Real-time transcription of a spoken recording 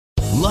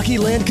Lucky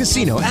Land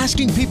Casino,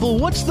 asking people,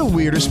 what's the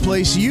weirdest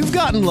place you've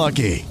gotten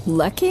lucky?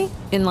 Lucky?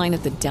 In line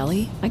at the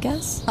deli, I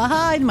guess?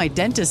 Aha, in my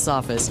dentist's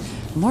office.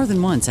 More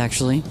than once,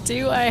 actually.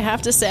 Do I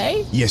have to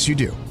say? Yes, you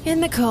do. In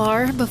the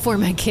car before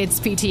my kids'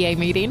 PTA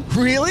meeting.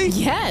 Really?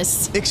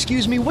 Yes.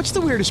 Excuse me, what's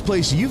the weirdest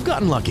place you've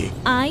gotten lucky?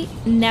 I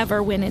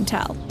never win and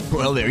tell.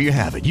 Well, there you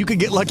have it. You can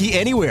get lucky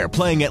anywhere,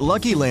 playing at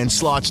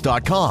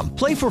LuckyLandSlots.com.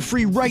 Play for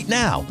free right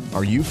now.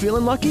 Are you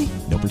feeling lucky?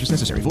 No purchase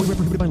necessary. Void where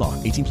prohibited by law.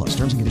 18 plus.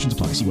 Terms and conditions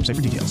apply. See website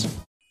for details.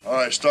 All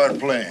right, start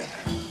playing.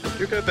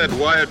 You got that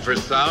wired for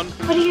sound?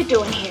 What are you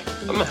doing here?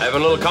 I'm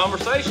having a little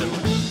conversation.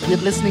 You're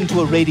listening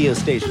to a radio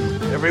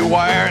station. Every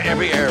wire,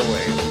 every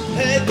airwave.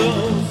 Hey,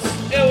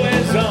 those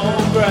airways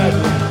on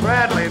Bradley.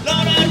 Bradley. Lord,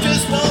 I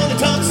just want to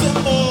talk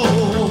some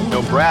more.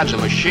 No, Brad's a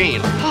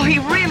machine. Oh, he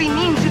really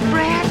means it,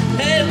 Brad.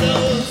 Hey,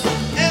 those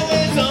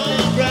airways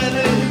on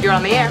Bradley. You're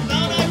on the air. Lord,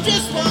 I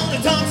just want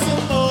to talk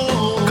some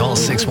more. Call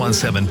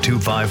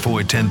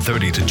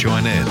 617-254-1030 to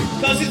join in.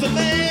 'Cause he's the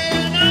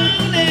man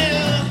on air.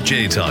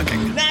 Jay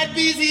Talking. Night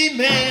busy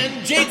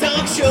man, Jay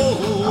Talk Show.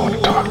 I want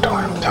to talk to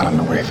him, tell him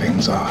the way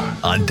things are.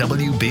 On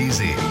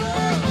WBZ.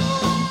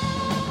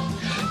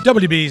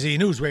 WBZ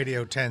News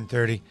Radio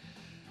 1030.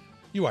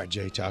 You are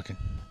Jay Talking.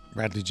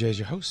 Bradley J is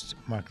your host.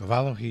 Mark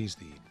Lavallo, he's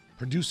the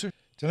producer.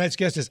 Tonight's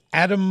guest is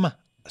Adam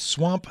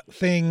Swamp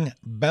Thing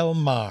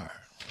Belmar.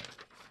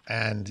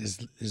 And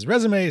his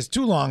resume is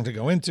too long to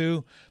go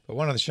into, but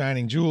one of the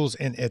shining jewels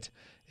in it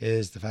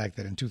is the fact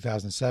that in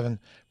 2007,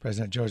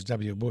 President George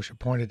W. Bush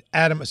appointed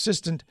Adam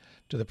assistant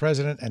to the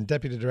president and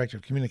deputy director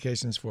of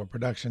communications for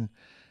production,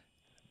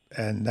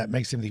 and that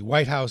makes him the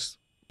White House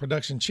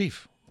production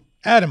chief.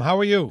 Adam, how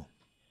are you?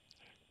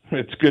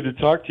 It's good to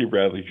talk to you,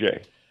 Bradley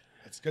J.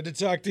 It's good to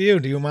talk to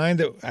you. Do you mind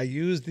that I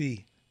use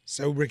the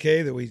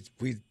sobriquet that we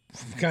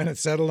kind of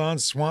settled on,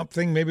 Swamp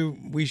Thing? Maybe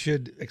we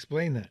should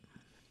explain that.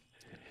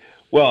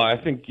 Well, I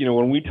think,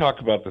 when we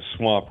talk about the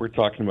swamp, we're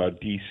talking about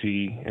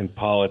D.C. and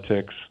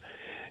politics.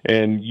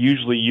 And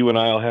usually you and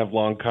I will have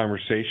long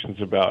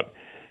conversations about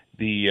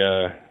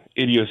the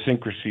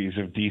idiosyncrasies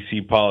of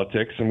D.C.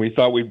 politics, and we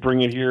thought we'd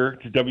bring it here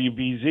to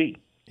WBZ.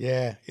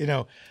 Yeah,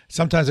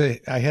 sometimes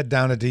I head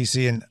down to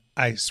D.C. and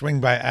I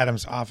swing by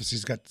Adam's office.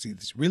 He's got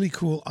these really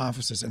cool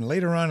offices, and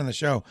later on in the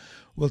show,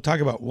 we'll talk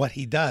about what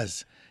he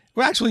does.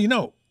 Well, actually,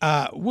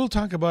 we'll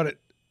talk about it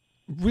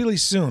really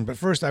soon, but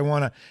first I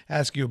want to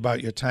ask you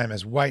about your time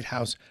as White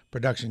House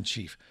production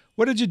chief.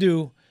 What did you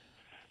do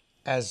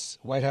as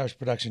White House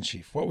production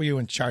chief? What were you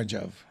in charge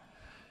of?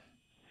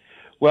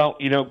 Well,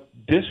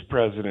 this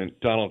president,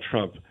 Donald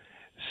Trump,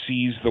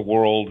 sees the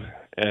world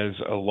as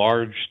a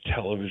large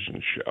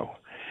television show.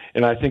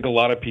 And I think a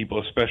lot of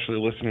people, especially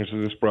listeners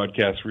of this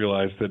broadcast,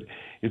 realize that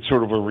it's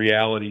sort of a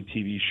reality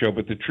TV show.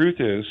 But the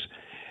truth is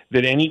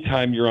that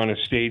anytime you're on a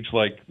stage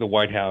like the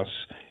White House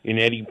in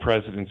any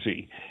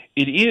presidency,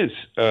 it is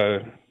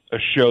a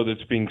show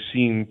that's being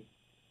seen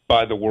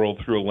by the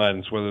world through a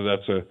lens, whether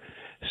that's a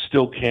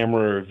still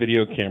camera or a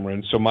video camera.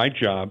 And so my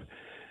job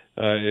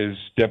as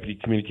Deputy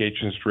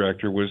Communications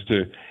Director was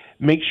to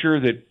make sure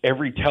that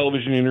every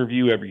television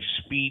interview, every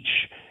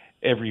speech,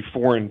 every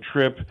foreign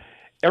trip,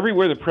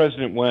 everywhere the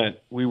president went,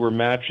 we were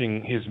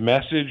matching his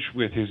message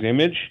with his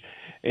image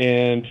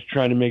and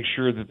trying to make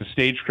sure that the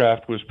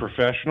stagecraft was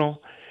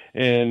professional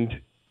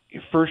and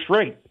first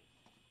rate.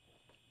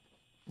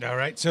 All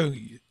right. So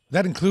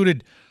that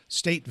included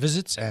state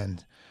visits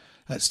and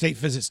state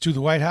visits to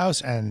the White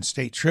House and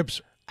state trips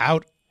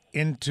out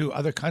into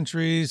other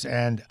countries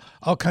and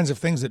all kinds of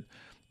things that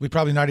we're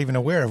probably not even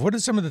aware of. What are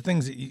some of the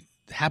things that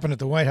happened at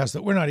the White House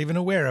that we're not even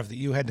aware of that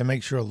you had to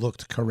make sure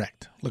looked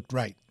correct, looked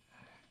right?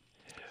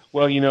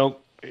 Well,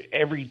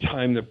 every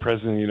time the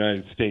President of the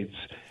United States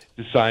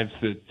decides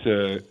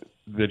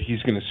that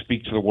he's going to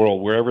speak to the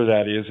world, wherever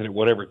that is and at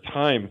whatever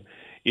time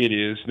it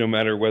is, no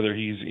matter whether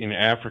he's in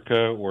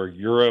Africa or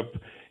Europe,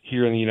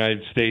 here in the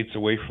United States,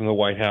 away from the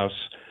White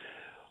House,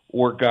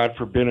 or God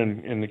forbid,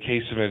 in the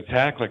case of an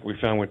attack like we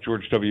found with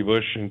George W.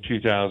 Bush in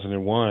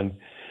 2001,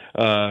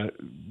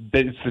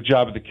 it's the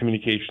job of the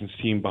communications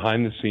team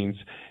behind the scenes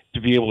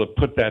to be able to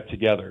put that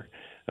together.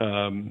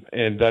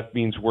 And that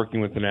means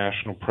working with the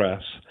national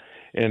press.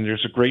 And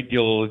there's a great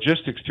deal of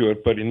logistics to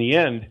it, but in the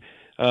end,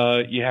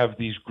 you have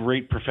these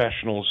great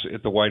professionals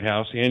at the White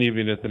House and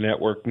even at the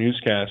network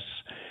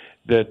newscasts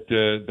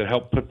that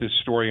help put this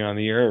story on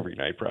the air every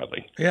night,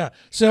 Bradley. Yeah.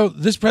 So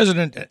this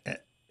president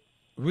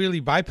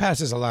really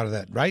bypasses a lot of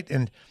that, right?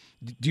 And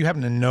do you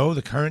happen to know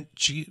the current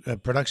chief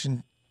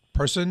production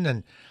person?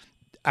 And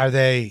are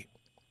they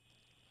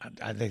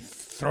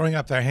throwing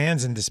up their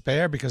hands in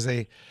despair because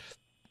they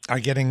are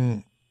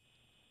getting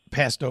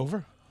passed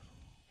over?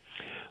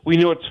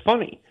 Well, it's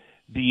funny.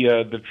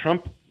 The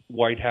Trump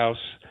White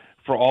House,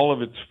 for all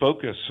of its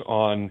focus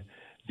on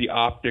the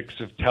optics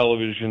of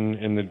television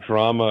and the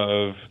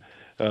drama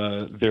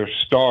of their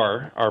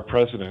star, our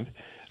president,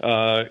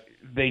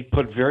 they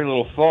put very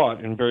little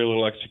thought and very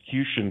little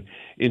execution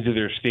into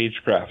their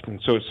stagecraft.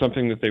 And so it's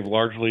something that they've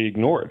largely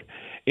ignored.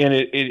 And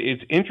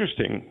it's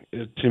interesting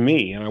to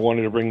me, and I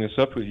wanted to bring this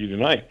up with you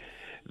tonight,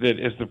 that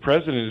as the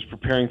president is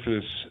preparing for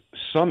this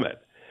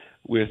summit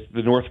with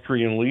the North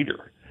Korean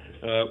leader.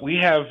 We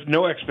have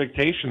no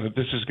expectation that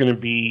this is going to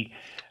be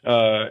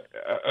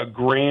a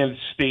grand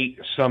state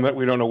summit.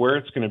 We don't know where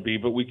it's going to be,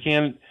 but we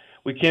can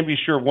be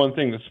sure of one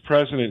thing: that the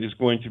president is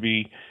going to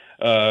be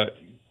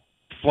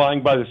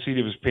flying by the seat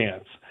of his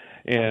pants.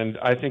 And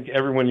I think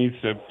everyone needs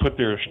to put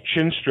their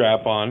chin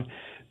strap on,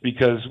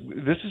 because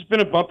this has been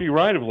a bumpy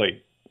ride of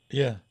late.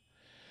 Yeah.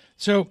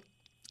 So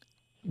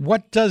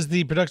what does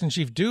the production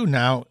chief do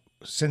now,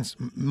 since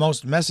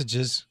most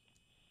messages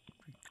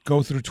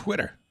go through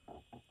Twitter?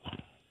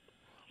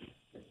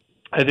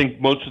 I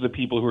think most of the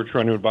people who are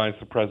trying to advise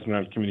the president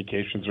on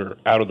communications are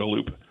out of the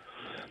loop.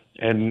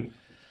 And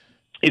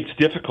it's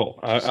difficult.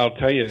 I'll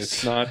tell you,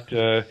 it's not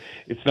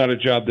a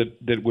job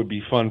that would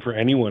be fun for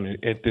anyone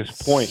at this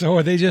point. So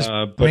are they just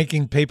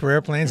making paper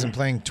airplanes and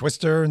playing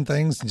Twister and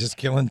things and just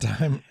killing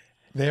time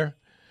there?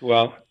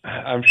 Well,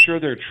 I'm sure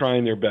they're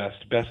trying their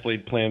best. Best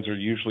laid plans are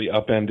usually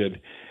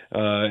upended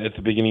at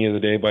the beginning of the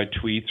day by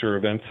tweets or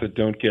events that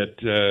don't get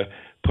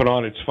put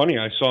on. It's funny,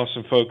 I saw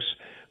some folks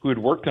who had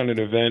worked on an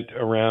event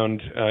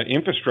around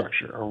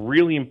infrastructure, a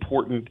really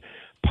important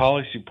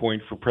policy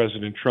point for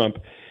President Trump.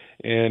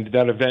 And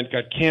that event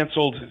got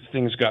canceled.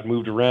 Things got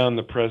moved around.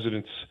 The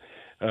president's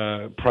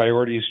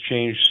priorities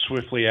changed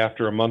swiftly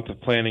after a month of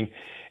planning.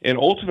 And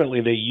ultimately,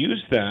 they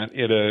used that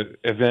at an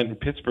event in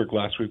Pittsburgh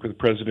last week where the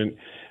president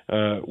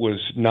was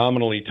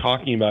nominally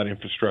talking about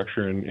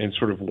infrastructure and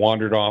sort of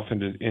wandered off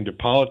into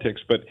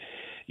politics. But,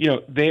 you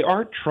know, they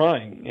are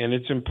trying. And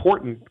it's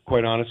important,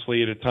 quite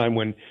honestly, at a time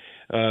when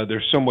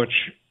there's so much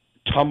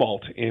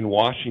tumult in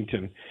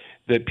Washington,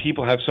 that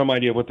people have some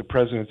idea of what the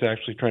president's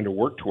actually trying to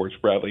work towards,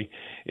 Bradley.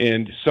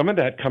 And some of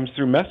that comes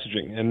through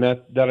messaging. And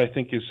that I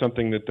think is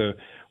something that the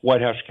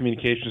White House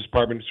Communications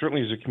Department,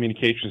 certainly as a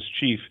communications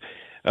chief,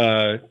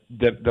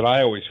 that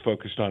I always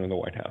focused on in the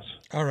White House.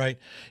 All right.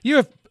 You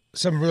have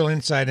some real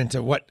insight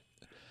into what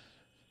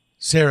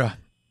Sarah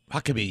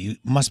Huckabee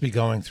must be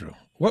going through.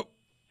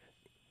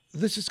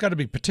 This has got to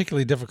be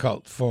particularly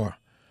difficult for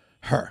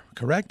her,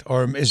 correct?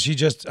 Or is she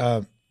just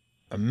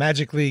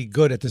magically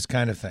good at this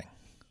kind of thing?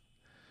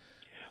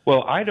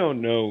 Well, I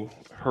don't know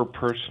her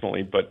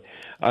personally, but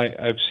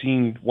I've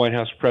seen White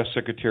House press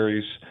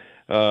secretaries.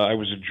 I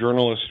was a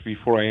journalist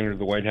before I entered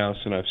the White House,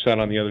 and I've sat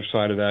on the other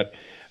side of that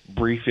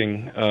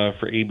briefing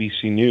for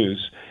ABC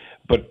News.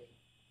 But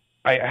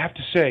I have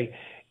to say,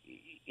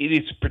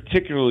 it's a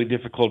particularly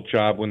difficult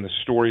job when the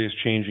story is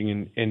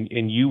changing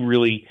and you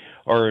really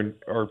are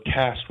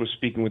tasked with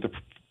speaking with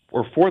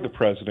or for the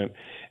president,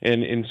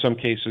 and in some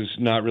cases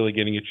not really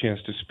getting a chance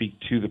to speak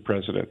to the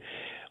president.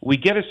 We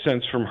get a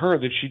sense from her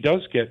that she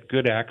does get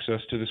good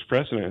access to this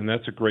president, and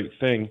that's a great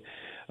thing.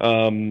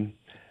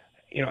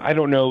 I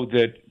don't know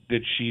that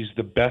she's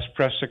the best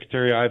press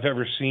secretary I've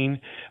ever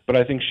seen, but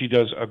I think she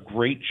does a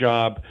great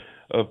job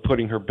of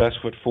putting her best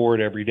foot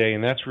forward every day,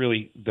 and that's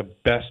really the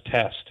best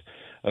test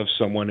of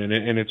someone.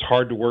 And it's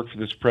hard to work for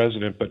this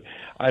president, but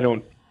I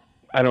don't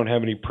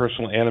have any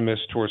personal animus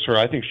towards her.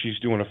 I think she's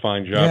doing a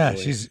fine job. Yeah,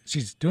 really.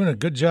 she's doing a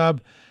good job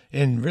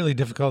in really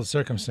difficult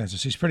circumstances.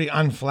 She's pretty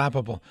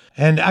unflappable.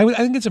 And I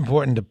think it's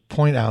important to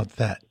point out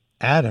that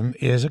Adam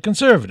is a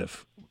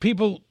conservative.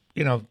 People,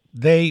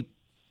 they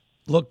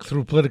look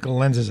through political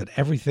lenses at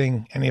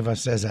everything any of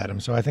us says, Adam.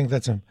 So I think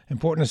that's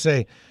important to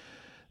say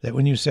that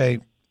when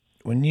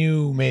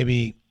you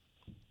maybe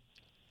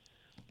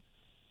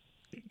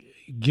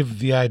give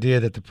the idea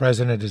that the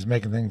president is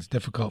making things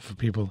difficult for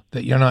people,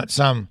 that you're not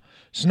some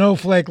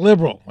snowflake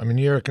liberal. I mean,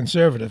 you're a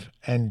conservative,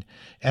 and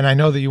I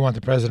know that you want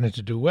the president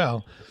to do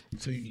well.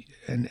 So,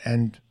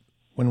 and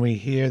when we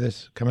hear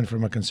this coming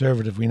from a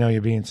conservative, we know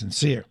you're being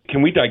sincere.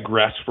 Can we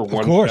digress for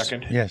 1 course.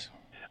 second? Yes.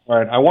 All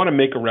right. I want to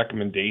make a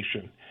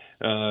recommendation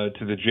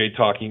to the Jay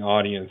Talking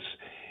audience.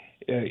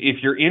 If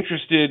you're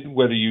interested,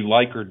 whether you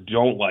like or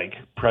don't like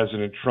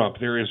President Trump,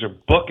 there is a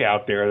book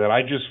out there that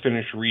I just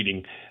finished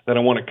reading that I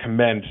want to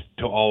commend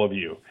to all of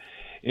you.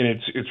 And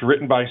it's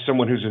written by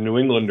someone who's a New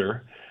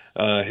Englander.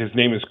 His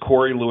name is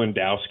Corey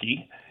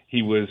Lewandowski.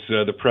 He was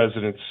the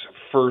president's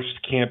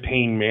first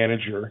campaign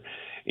manager.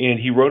 And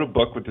he wrote a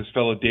book with this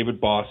fellow,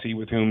 David Bossie,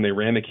 with whom they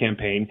ran the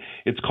campaign.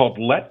 It's called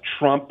Let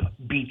Trump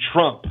Be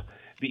Trump,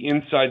 the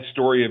inside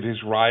story of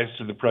his rise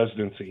to the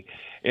presidency.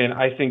 And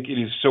I think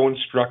it is so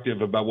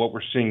instructive about what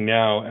we're seeing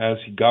now as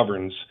he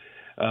governs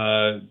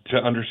to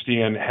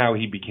understand how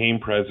he became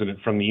president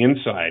from the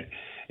inside.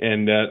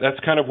 And that's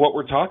kind of what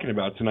we're talking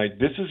about tonight.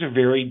 This is a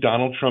very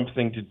Donald Trump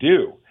thing to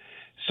do.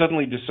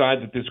 Suddenly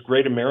decide that this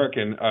great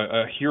American,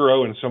 a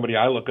hero and somebody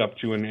I look up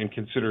to and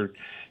consider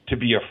to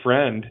be a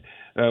friend,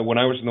 when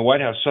I was in the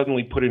White House,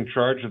 suddenly put in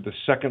charge of the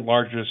second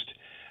largest,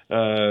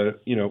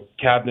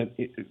 cabinet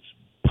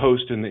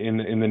post in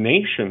the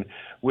nation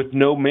with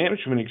no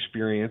management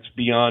experience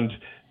beyond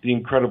the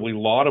incredibly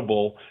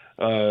laudable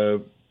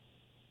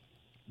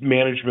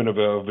management of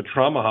a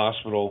trauma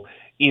hospital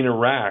in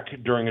Iraq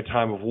during a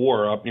time of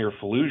war up near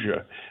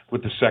Fallujah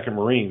with the 2nd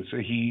Marines.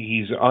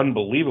 He's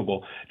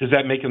unbelievable. Does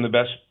that make him the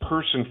best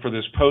person for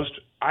this post?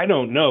 I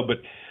don't know, but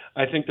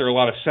I think there are a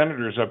lot of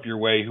senators up your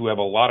way who have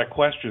a lot of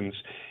questions.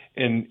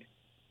 And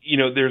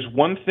there's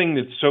one thing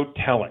that's so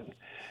telling.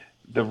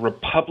 The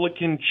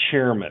Republican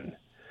chairman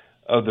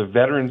of the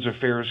Veterans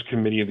Affairs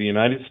Committee of the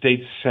United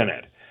States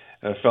Senate,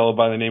 a fellow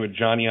by the name of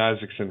Johnny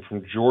Isakson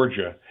from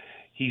Georgia,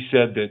 he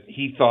said that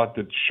he thought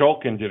that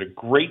Shulkin did a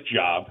great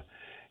job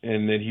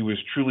and that he was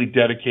truly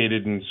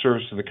dedicated in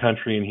service to the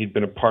country and he'd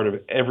been a part of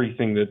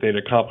everything that they'd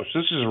accomplished.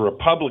 This is a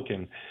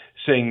Republican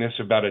saying this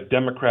about a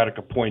Democratic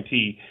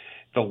appointee.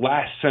 The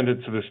last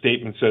sentence of the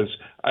statement says,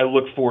 I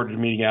look forward to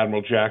meeting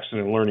Admiral Jackson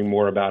and learning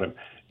more about him.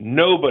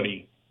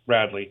 Nobody,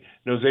 Bradley,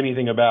 knows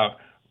anything about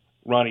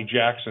Ronnie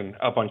Jackson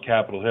up on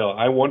Capitol Hill.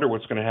 I wonder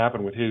what's going to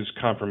happen with his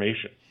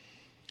confirmation.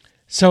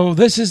 So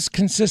this is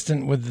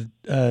consistent with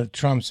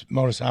Trump's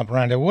modus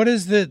operandi. What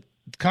is the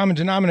common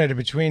denominator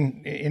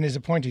in his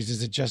appointees?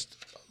 Is it just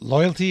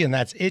loyalty and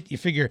that's it? You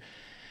figure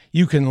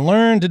you can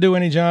learn to do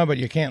any job, but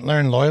you can't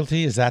learn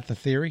loyalty? Is that the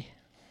theory?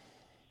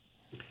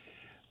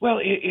 Well,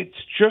 it's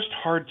just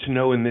hard to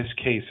know in this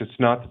case. It's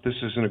not that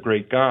this isn't a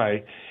great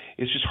guy.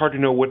 It's just hard to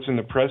know what's in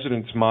the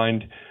president's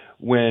mind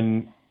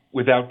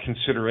without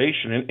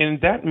consideration. And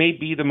that may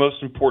be the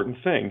most important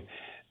thing.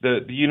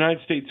 The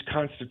United States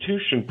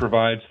Constitution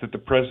provides that the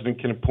president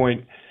can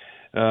appoint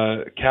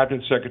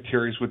cabinet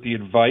secretaries with the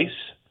advice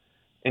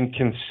and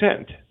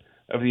consent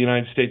of the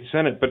United States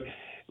Senate. But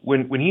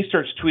when he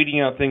starts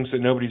tweeting out things that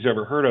nobody's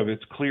ever heard of,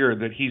 it's clear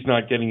that he's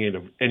not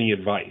getting any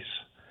advice.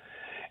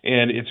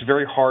 And it's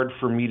very hard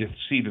for me to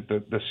see that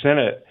the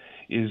Senate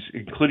is,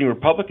 including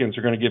Republicans,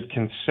 are going to give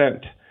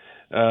consent,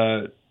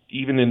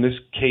 even in this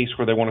case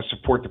where they want to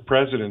support the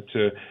president,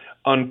 to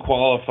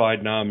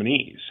unqualified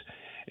nominees.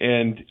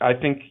 And I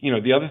think,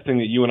 the other thing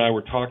that you and I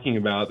were talking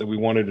about that we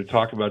wanted to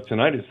talk about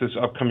tonight is this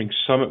upcoming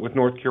summit with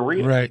North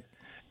Korea. Right.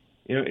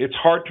 It's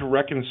hard to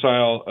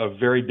reconcile a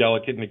very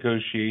delicate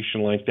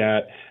negotiation like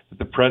that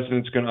the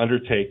president's going to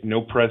undertake.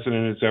 No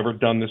president has ever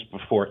done this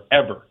before,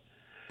 ever.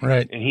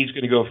 Right. And he's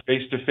going to go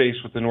face-to-face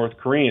with the North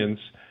Koreans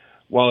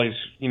while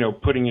he's,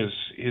 putting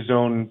his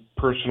own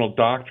personal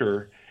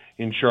doctor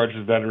in charge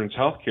of veterans'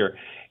 health care.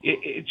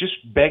 It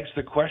just begs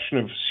the question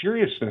of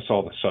seriousness all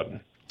of a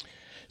sudden.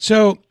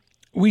 So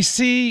we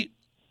see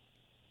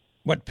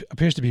what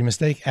appears to be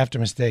mistake after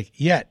mistake,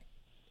 yet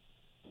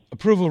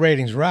approval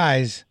ratings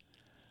rise.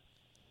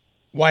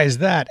 Why is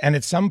that? And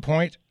at some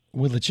point,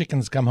 will the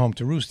chickens come home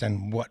to roost?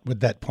 And what would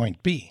that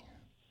point be?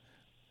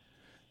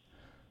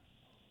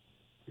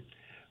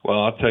 Well,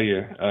 I'll tell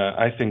you,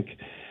 I think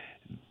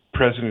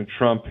President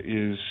Trump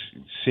is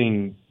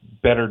seeing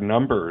better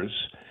numbers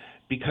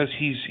because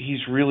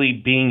he's really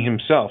being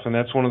himself, and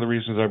that's one of the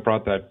reasons I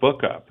brought that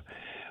book up.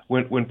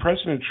 When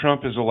President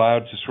Trump is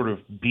allowed to sort of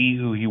be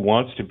who he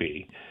wants to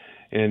be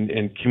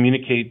and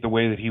communicate the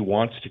way that he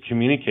wants to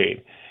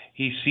communicate,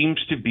 he seems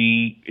to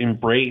be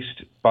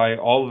embraced by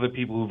all of the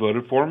people who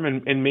voted for him,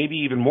 and maybe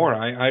even more.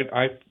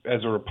 I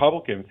as a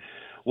Republican,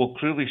 will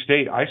clearly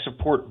state I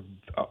support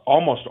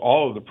almost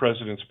all of the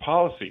president's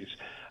policies.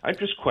 I'm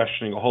just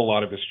questioning a whole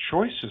lot of his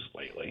choices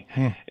lately.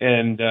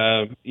 And,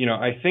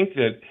 I think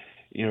that,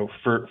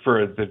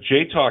 for the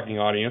J-Talking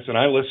audience, and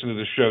I listen to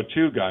the show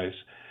too, guys,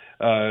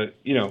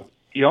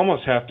 you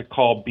almost have to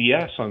call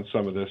BS on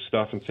some of this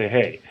stuff and say,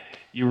 hey,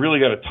 you really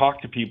got to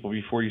talk to people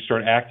before you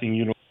start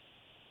acting,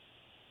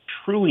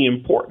 truly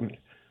important.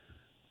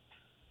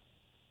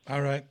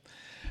 All right.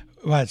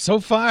 Well, so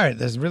far,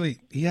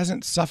 he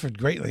hasn't suffered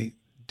greatly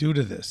due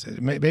to this.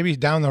 Maybe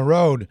down the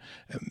road,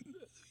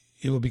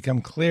 it will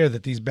become clear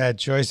that these bad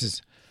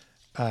choices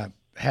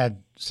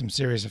had some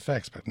serious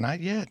effects, but not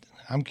yet.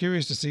 I'm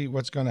curious to see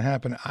what's going to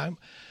happen.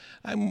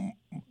 I'm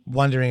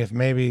wondering if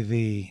maybe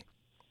the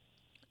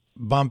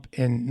bump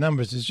in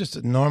numbers is just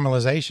a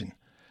normalization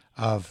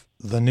of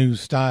the new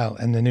style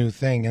and the new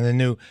thing and the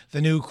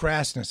new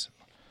crassness,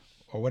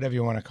 or whatever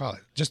you want to call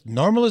it. Just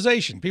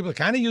normalization. People are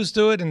kind of used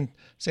to it and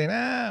saying,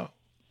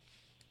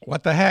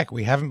 what the heck?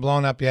 We haven't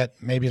blown up yet.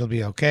 Maybe it'll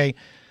be okay.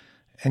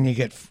 And you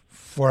get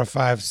 4 or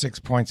 5, 6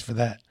 points for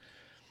that.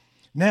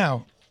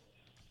 Now,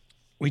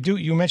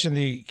 you mentioned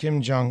the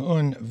Kim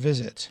Jong-un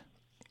visit.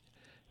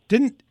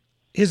 Didn't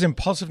his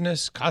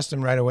impulsiveness cost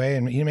him right away,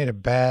 and he made a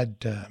bad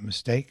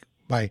mistake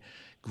by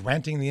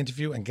granting the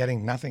interview and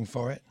getting nothing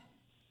for it?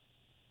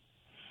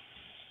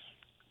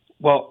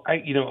 Well,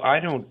 I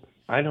don't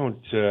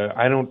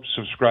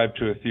subscribe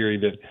to a theory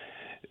that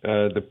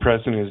the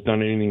president has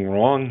done anything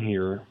wrong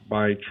here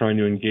by trying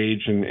to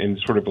engage in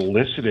sort of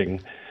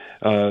eliciting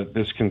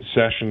this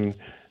concession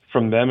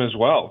from them as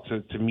well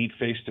to meet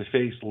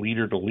face-to-face,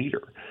 leader to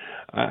leader.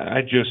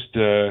 I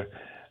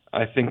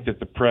think that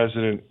the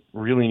president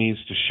really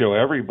needs to show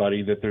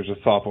everybody that there's a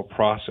thoughtful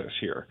process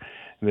here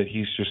and that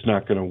he's just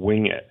not going to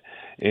wing it.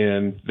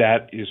 And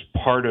that is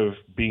part of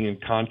being in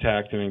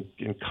contact and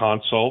in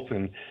consult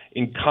and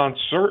in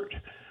concert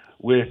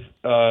with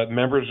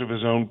members of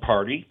his own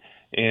party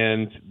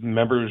and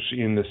members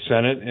in the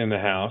Senate and the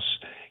House.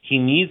 He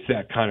needs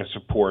that kind of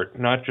support,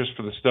 not just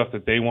for the stuff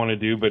that they want to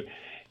do, but,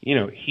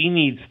 he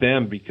needs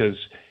them because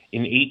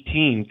in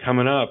 2018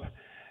 coming up,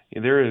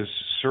 there is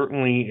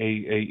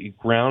certainly a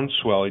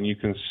groundswell, and you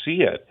can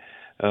see it,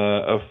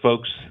 of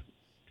folks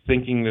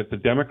thinking that the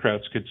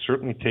Democrats could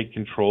certainly take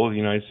control of the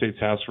United States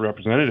House of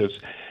Representatives.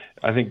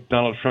 I think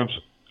Donald Trump's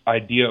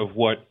idea of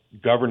what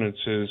governance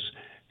is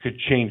could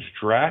change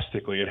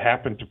drastically. It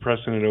happened to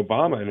President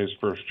Obama in his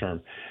first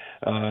term.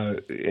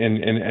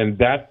 And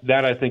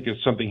that I think is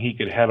something he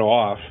could head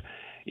off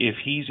if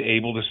he's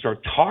able to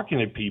start talking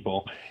to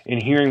people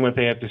and hearing what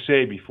they have to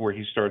say before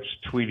he starts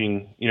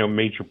tweeting,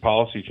 major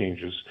policy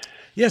changes.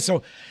 Yeah,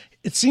 so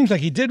it seems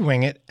like he did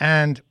wing it,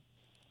 and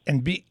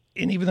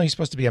even though he's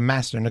supposed to be a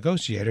master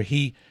negotiator,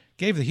 he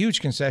gave the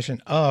huge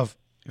concession of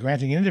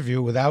granting an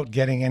interview without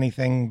getting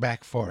anything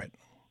back for it.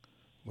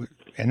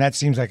 And that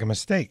seems like a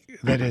mistake.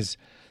 That is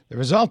the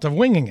result of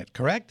winging it,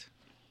 correct?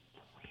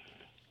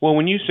 Well,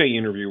 when you say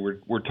interview,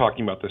 we're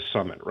talking about the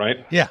summit,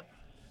 right? Yeah.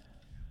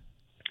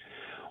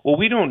 Well,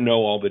 we don't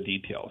know all the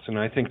details, and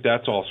I think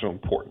that's also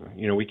important.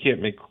 We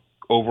can't make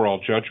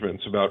overall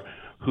judgments about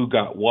who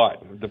got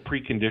what. The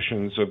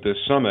preconditions of this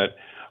summit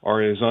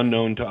are as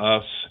unknown to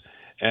us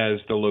as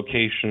the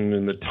location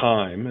and the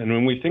time. And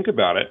when we think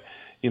about it,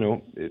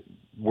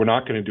 we're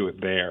not going to do it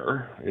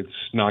there. It's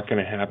not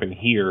going to happen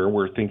here.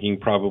 We're thinking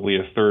probably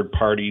a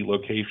third-party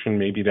location.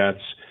 Maybe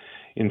that's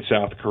in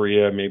South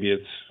Korea. Maybe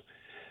it's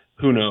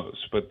who knows?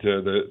 But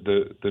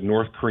the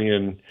North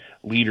Korean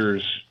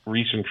leaders'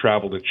 recent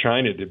travel to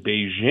China, to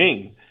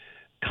Beijing,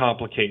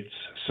 complicates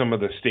some of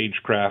the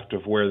stagecraft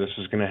of where this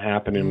is going to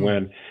happen and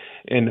when.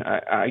 And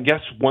I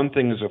guess one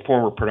thing as a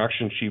former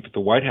production chief at the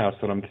White House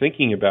that I'm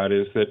thinking about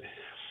is that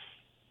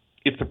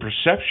if the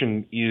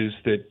perception is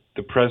that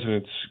the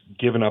president's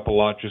given up a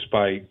lot just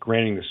by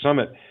granting the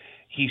summit,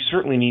 he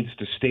certainly needs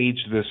to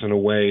stage this in a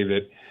way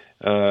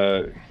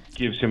that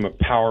gives him a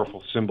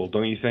powerful symbol,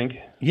 don't you think?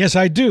 Yes,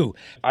 I do.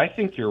 I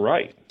think you're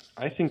right.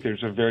 I think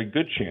there's a very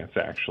good chance,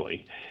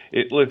 actually.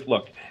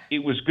 Look,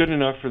 it was good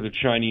enough for the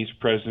Chinese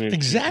president,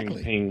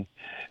 exactly. Xi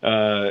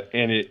Jinping,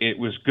 and it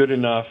was good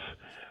enough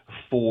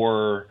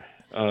for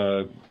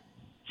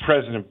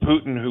President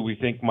Putin, who we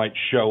think might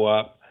show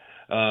up.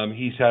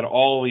 He's had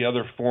all the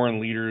other foreign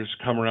leaders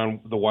come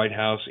around the White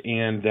House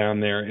and down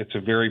there. It's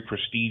a very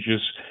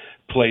prestigious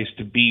place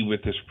to be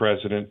with this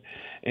president.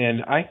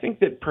 And I think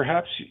that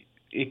perhaps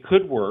it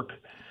could work.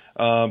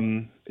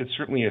 It's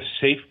certainly a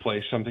safe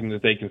place, something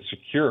that they can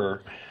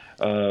secure.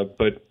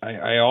 But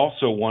I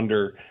also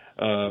wonder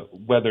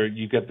whether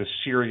you get the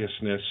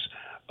seriousness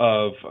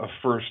of a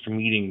first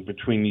meeting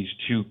between these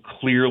two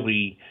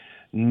clearly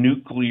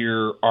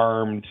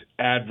nuclear-armed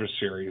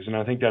adversaries. And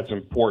I think that's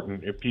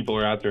important. If people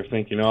are out there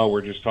thinking,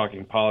 we're just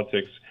talking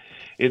politics,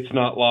 it's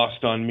not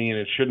lost on me, and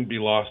it shouldn't be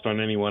lost on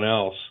anyone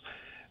else,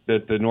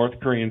 that the North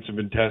Koreans have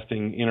been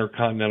testing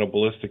intercontinental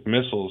ballistic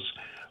missiles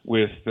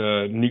with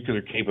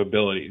nuclear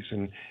capabilities.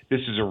 And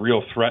this is a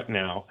real threat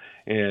now,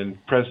 and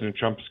President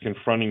Trump is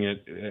confronting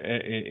it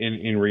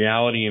in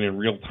reality and in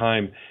real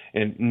time,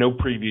 and no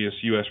previous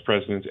U.S.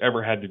 president's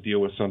ever had to deal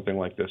with something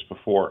like this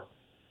before.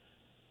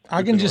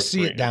 I can just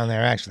see it down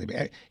there,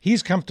 actually.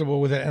 He's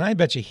comfortable with it, and I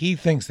bet you he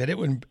thinks that it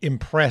would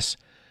impress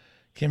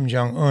Kim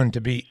Jong-un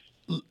to be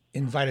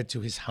invited to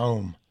his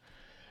home.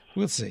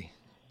 We'll see.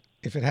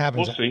 If it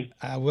happens, we'll see.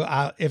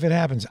 If it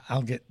happens,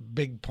 I'll get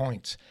big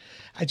points.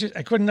 I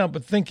couldn't help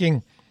but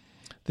thinking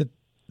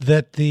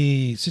that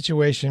the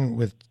situation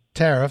with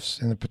tariffs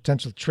and the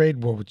potential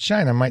trade war with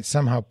China might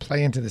somehow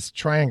play into this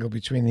triangle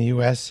between the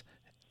U.S.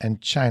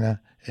 and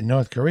China and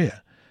North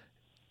Korea.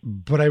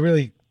 But I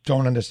really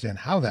don't understand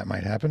how that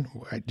might happen.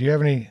 Do you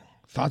have any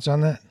thoughts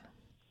on that?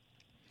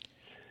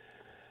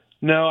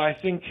 No, I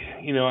think,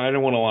 I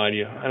don't want to lie to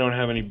you. I don't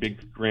have any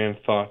big grand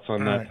thoughts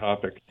on that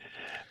topic.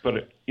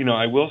 But,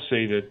 I will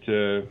say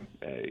that,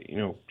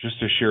 just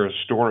to share a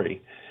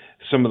story,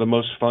 some of the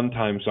most fun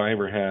times I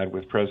ever had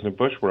with President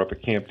Bush were up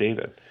at Camp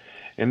David.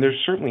 And there's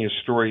certainly a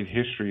storied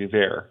history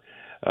there,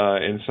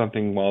 and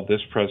something, while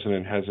this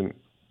president hasn't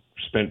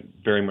spent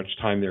very much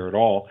time there at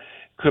all,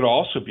 could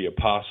also be a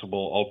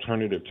possible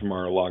alternative to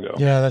Mar-a-Lago.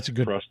 Yeah, that's a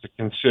good for us to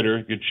consider.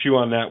 You could chew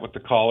on that with the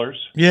callers.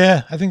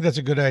 Yeah, I think that's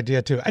a good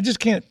idea too. I just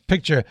can't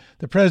picture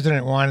the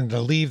president wanting to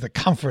leave the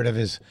comfort of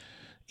his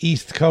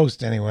East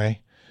Coast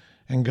anyway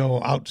and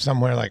go out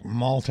somewhere like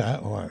Malta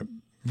or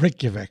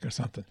Reykjavik or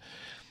something.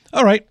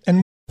 All right,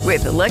 and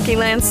with the Lucky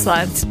Land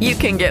Slots, you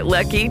can get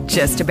lucky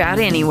just about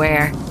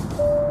anywhere.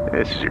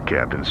 This is your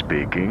captain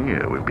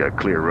speaking. We've got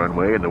clear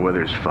runway and the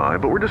weather's fine,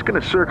 but we're just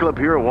going to circle up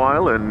here a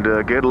while and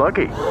get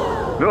lucky.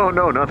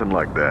 No, nothing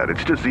like that.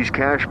 It's just these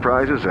cash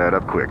prizes add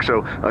up quick.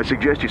 So I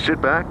suggest you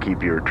sit back,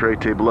 keep your tray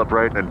table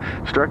upright, and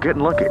start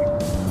getting lucky.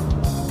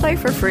 Play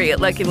for free at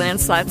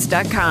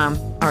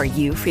LuckyLandSlots.com. Are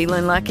you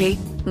feeling lucky?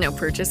 No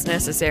purchase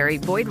necessary.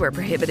 Void where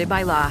prohibited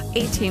by law.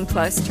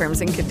 18+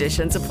 terms and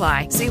conditions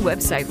apply. See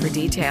website for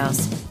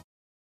details.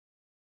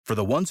 For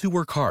the ones who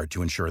work hard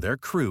to ensure their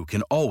crew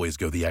can always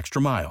go the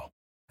extra mile,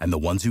 and the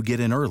ones who get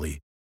in early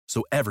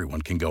so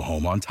everyone can go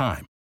home on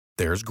time,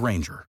 there's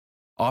Grainger,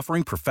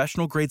 offering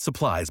professional-grade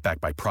supplies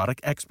backed by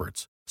product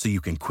experts so you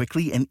can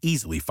quickly and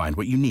easily find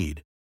what you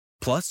need.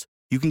 Plus,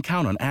 you can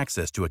count on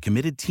access to a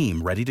committed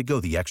team ready to go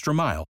the extra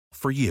mile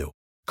for you.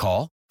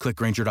 Call, click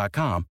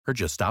Grainger.com, or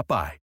just stop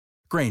by.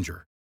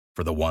 Grainger,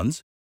 for the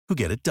ones who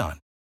get it done.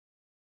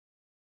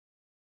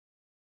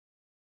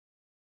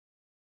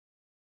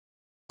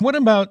 What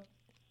about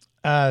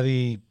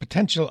the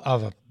potential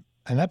of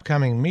an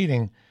upcoming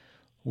meeting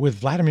with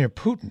Vladimir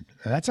Putin?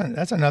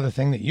 That's another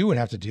thing that you would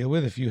have to deal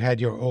with if you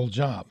had your old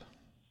job.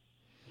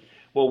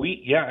 Well,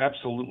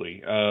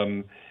 absolutely.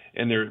 And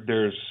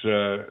there's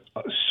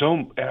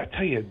I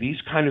tell you, these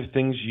kind of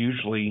things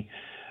usually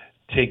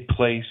take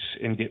place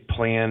and get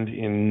planned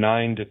in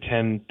 9 to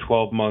 10,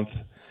 12-month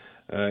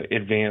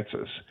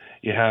advances.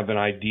 You have an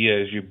idea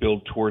as you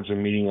build towards a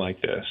meeting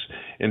like this,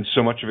 and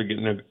so much of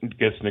it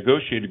gets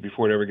negotiated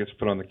before it ever gets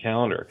put on the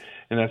calendar.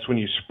 And that's when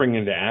you spring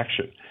into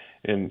action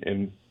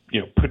and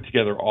put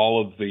together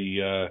all of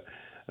the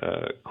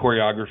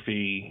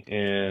choreography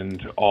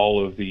and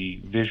all of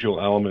the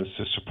visual elements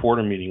to support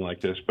a meeting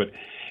like this. But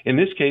in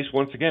this case,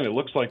 once again, it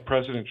looks like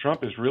President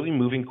Trump is really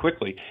moving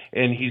quickly,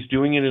 and he's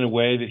doing it in a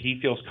way that he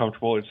feels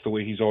comfortable. It's the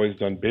way he's always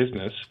done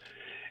business.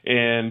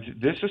 And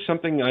this is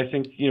something I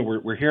think,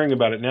 we're hearing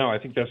about it now. I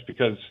think that's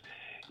because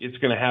it's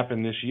going to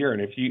happen this year.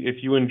 And if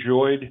you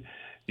enjoyed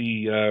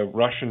the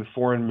Russian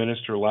Foreign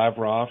Minister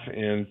Lavrov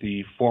and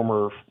the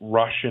former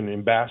Russian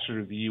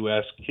ambassador to the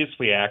U.S.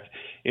 Kislyak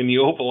in the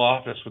Oval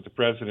Office with the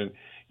president,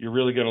 you're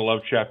really going to love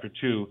Chapter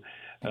 2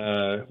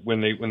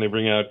 when they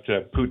bring out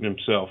Putin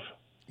himself.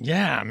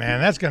 Yeah,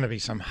 man, that's going to be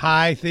some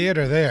high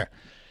theater there.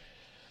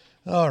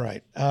 All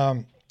right.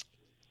 I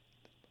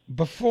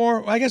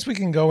guess we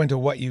can go into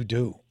what you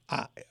do.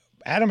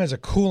 Adam has a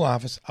cool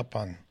office up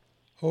on,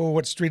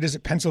 what street is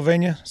it?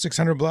 Pennsylvania?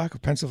 600 block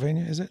of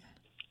Pennsylvania, is it?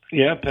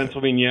 Yeah,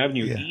 Pennsylvania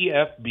Avenue,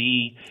 yeah.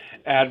 EFB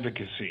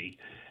Advocacy.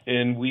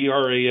 And we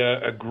are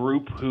a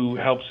group who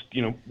helps,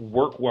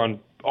 work on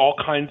all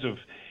kinds of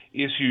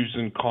issues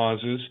and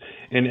causes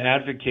and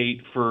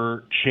advocate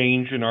for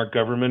change in our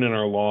government and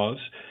our laws.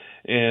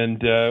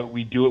 And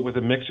we do it with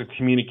a mix of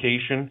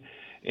communication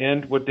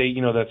and what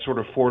that sort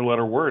of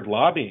four-letter word,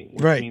 lobbying,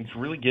 which means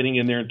really getting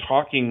in there and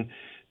talking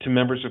to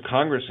members of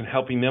Congress and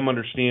helping them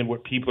understand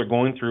what people are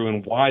going through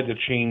and why the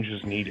change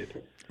is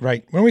needed.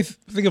 Right. When we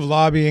think of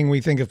lobbying,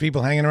 we think of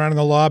people hanging around in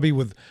the lobby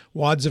with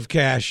wads of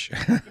cash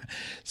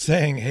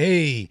saying,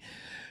 hey,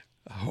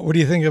 what do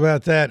you think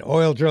about that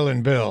oil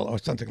drilling bill or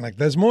something like that?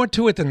 There's more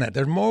to it than that.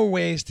 There's more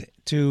ways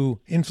to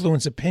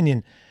influence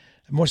opinion,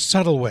 more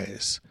subtle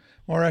ways,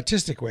 more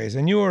artistic ways,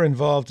 and you are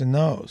involved in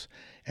those.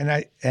 And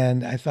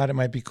I thought it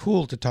might be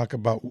cool to talk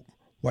about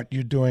what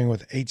you're doing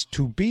with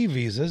H-2B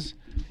visas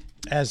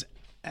as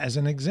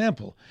an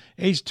example.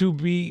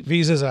 H-2B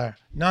visas are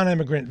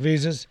non-immigrant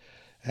visas,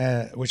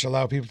 which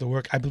allow people to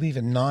work, I believe,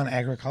 in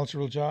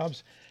non-agricultural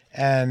jobs,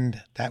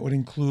 and that would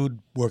include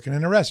working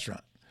in a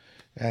restaurant.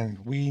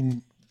 And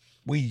we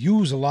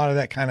use a lot of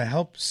that kind of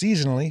help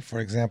seasonally, for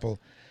example,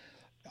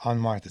 on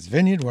Martha's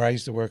Vineyard, where I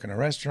used to work in a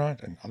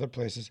restaurant, and other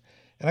places.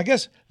 And I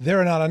guess there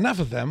are not enough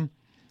of them,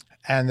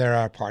 and there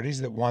are parties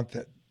that want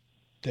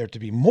there to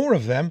be more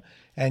of them,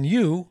 and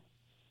your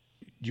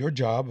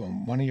job,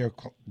 one of your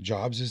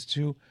jobs is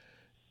to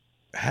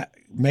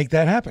make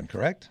that happen,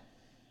 correct?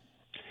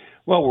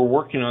 Well, we're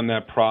working on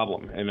that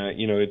problem. And,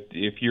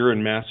 if you're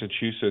in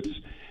Massachusetts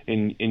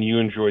and you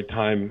enjoy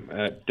time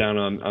down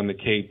on the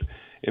Cape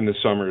in the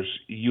summers,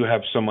 you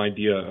have some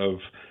idea of,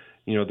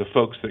 the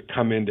folks that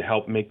come in to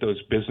help make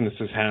those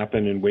businesses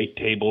happen and wait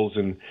tables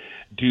and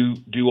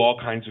do all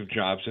kinds of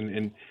jobs.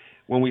 And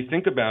when we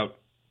think about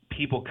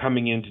people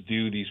coming in to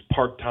do these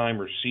part-time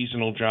or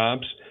seasonal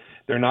jobs,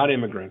 they're not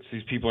immigrants.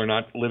 These people are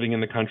not living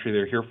in the country.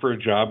 They're here for a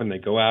job, and they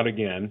go out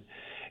again.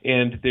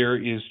 And there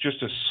is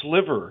just a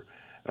sliver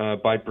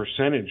by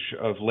percentage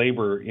of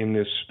labor in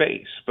this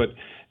space. But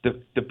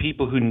the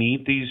people who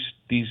need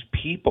these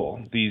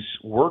people, these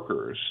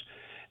workers,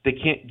 they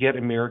can't get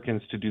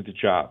Americans to do the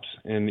jobs.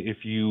 And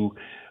if you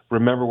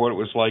remember what it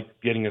was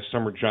like getting a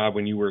summer job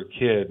when you were a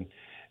kid,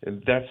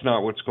 that's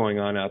not what's going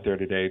on out there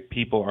today.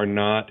 People are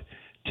not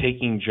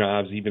taking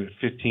jobs even at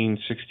 $15,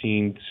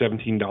 $16,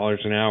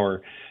 $17 an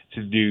hour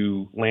to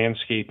do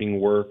landscaping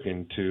work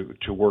and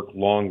to work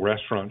long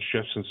restaurant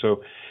shifts. And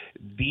so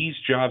these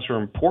jobs are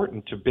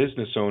important to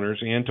business owners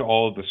and to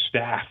all of the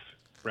staff,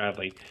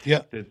 Bradley,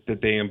 that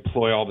they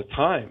employ all the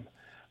time,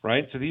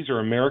 right? So these are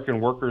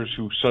American workers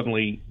who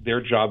suddenly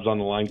their job's on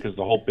the line because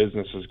the whole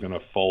business is going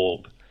to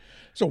fold.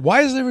 So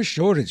why is there a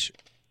shortage?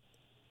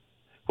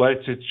 Well,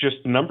 it's just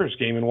a numbers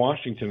game in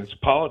Washington. It's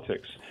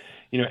politics.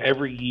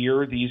 Every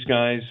year these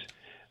guys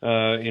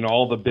in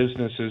all the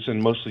businesses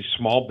and mostly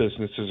small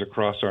businesses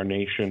across our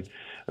nation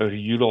who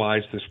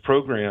utilize this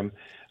program,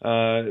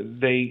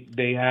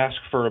 they ask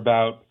for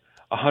about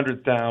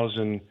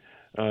 100,000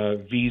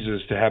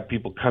 visas to have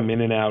people come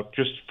in and out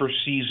just for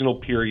seasonal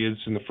periods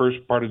in the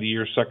first part of the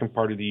year, second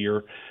part of the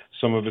year.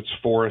 Some of it's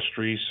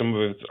forestry, some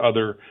of it's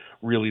other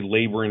really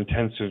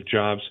labor-intensive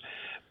jobs.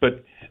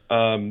 But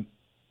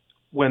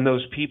when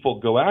those people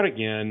go out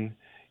again,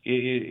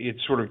 it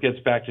sort of gets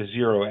back to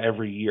zero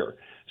every year.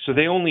 So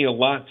they only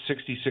allot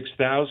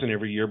 66,000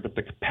 every year, but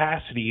the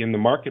capacity in the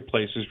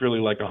marketplace is really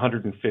like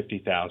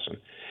 150,000.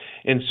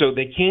 And so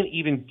they can't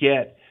even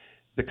get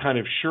the kind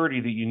of surety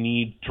that you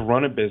need to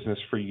run a business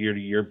for year to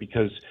year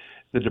because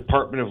the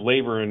Department of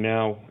Labor, and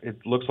now it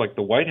looks like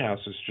the White House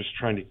is just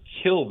trying to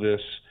kill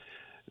this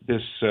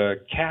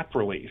cap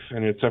relief,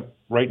 and it's up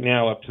right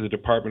now up to the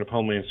Department of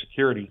Homeland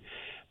Security.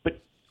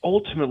 But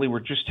ultimately, we're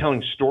just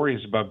telling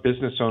stories about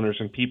business owners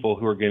and people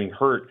who are getting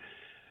hurt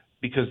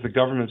because the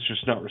government's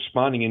just not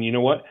responding. And you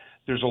know what?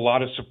 There's a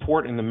lot of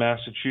support in the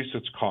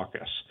Massachusetts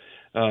caucus,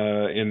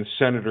 in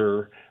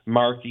Senator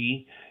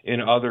Markey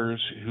and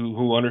others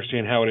who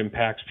understand how it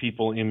impacts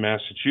people in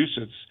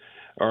Massachusetts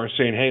are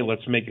saying, hey,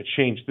 let's make a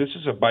change. This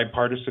is a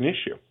bipartisan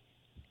issue.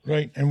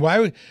 Right. And why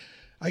would,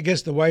 I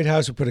guess the White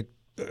House would put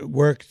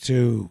work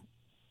to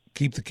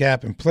keep the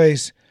cap in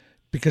place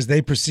because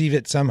they perceive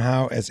it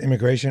somehow as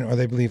immigration, or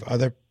they believe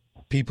other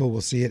people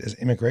will see it as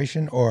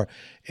immigration or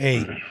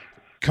a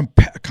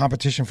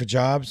competition for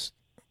jobs.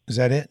 Is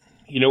that it?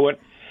 You know what?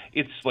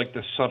 It's like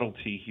the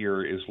subtlety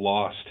here is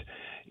lost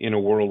in a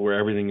world where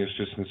everything is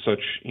just in such,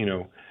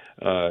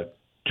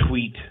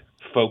 tweet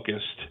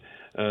focused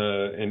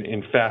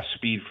and fast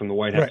speed from the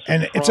White House. Right.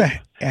 And it's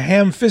a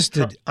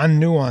ham-fisted,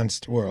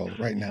 unnuanced world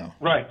right now.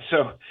 Right.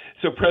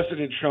 So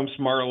President Trump's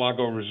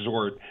Mar-a-Lago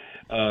resort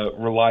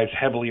relies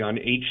heavily on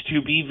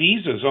H-2B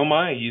visas. Oh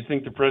my, you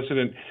think the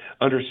president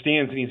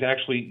understands, and he's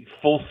actually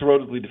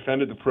full-throatedly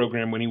defended the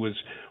program when he was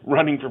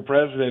running for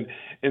president,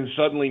 and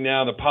suddenly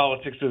now the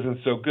politics isn't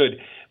so good.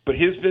 But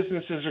his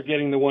businesses are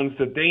getting the ones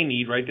that they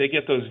need, right? They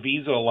get those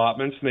visa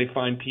allotments, and they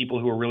find people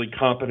who are really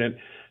competent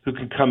who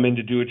can come in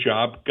to do a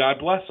job. God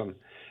bless them.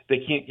 They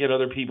can't get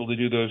other people to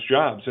do those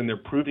jobs, and they're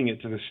proving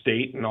it to the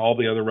state and all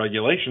the other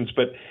regulations.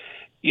 But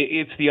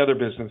it's the other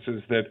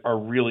businesses that are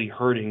really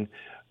hurting,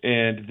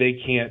 and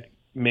they can't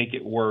make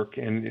it work.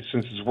 And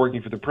since it's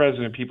working for the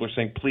president, people are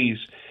saying, please,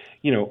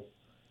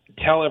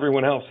 tell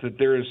everyone else that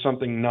there is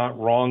something not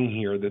wrong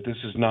here, that this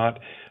is not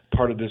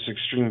part of this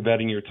extreme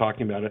vetting you're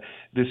talking about.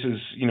 This is,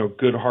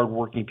 good,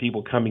 hardworking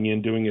people coming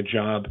in, doing a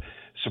job,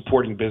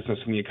 supporting business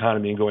and the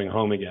economy, and going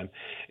home again.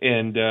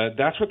 And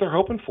that's what they're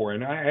hoping for.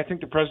 And I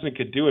think the president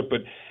could do it. But,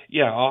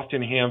 yeah,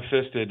 often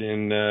ham-fisted,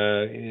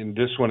 and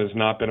this one has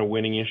not been a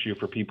winning issue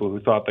for people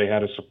who thought they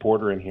had a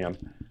supporter in him.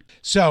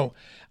 So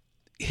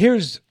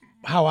here's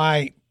how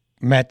I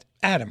met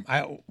Adam.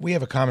 We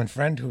have a common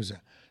friend who's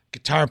a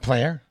guitar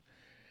player.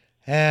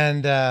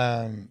 And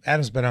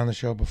Adam's been on the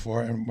show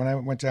before. And when I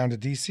went down to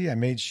D.C., I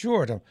made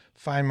sure to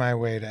find my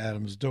way to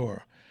Adam's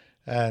door.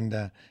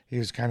 And he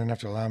was kind enough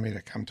to allow me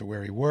to come to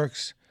where he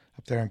works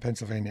up there on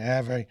Pennsylvania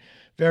Ave.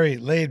 Very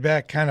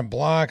laid-back kind of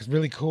block,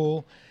 really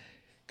cool.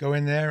 Go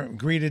in there,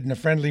 greeted in a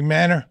friendly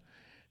manner.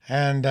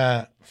 And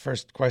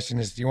first question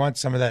is, do you want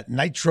some of that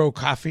nitro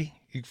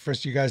coffee?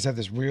 First, you guys have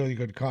this really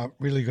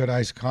good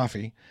iced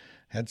coffee.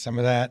 Had some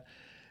of that.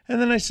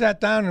 And then I sat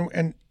down,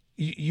 and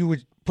you were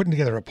putting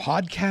together a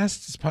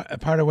podcast is a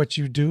part of what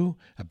you do,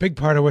 a big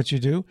part of what you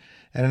do.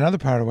 And another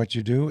part of what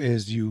you do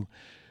is you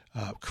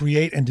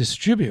create and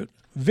distribute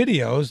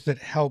videos that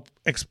help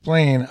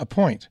explain a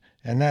point.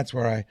 And that's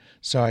where I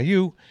saw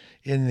you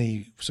in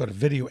the sort of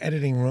video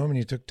editing room, and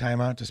you took time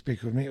out to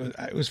speak with me.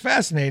 It was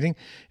fascinating.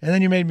 And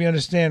then you made me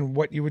understand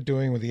what you were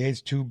doing with the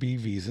H-2B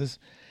visas.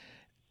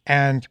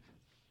 And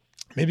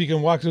maybe you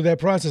can walk through that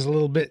process a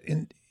little bit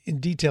in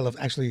detail of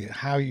actually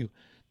how you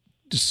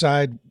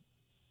decide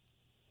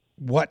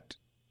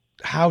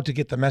how to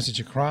get the message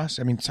across.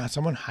 I mean,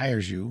 someone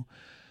hires you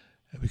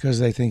because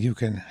they think you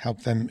can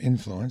help them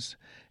influence,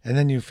 and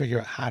then you figure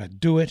out how to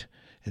do it.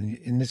 And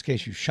in this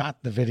case, you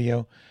shot the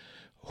video.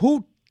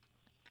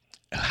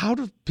 How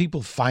do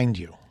people find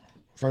you,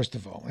 first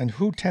of all, and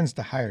who tends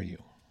to hire you?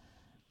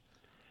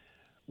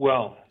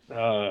 Well,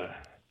 the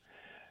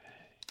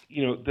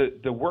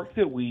work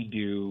that we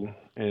do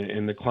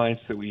and the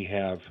clients that we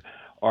have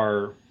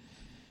are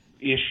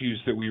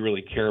issues that we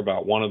really care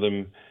about. One of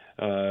them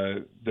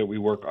that we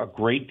work a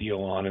great deal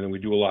on and we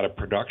do a lot of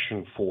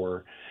production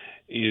for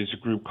is a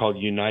group called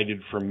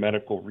United for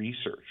Medical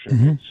Research.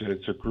 And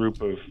it's a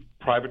group of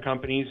private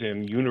companies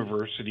and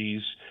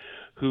universities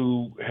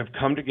who have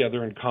come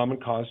together in common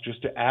cause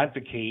just to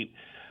advocate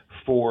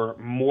for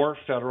more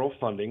federal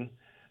funding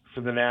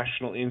for the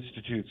National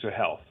Institutes of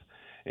Health.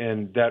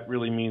 And that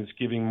really means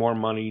giving more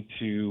money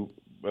to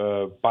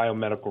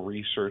biomedical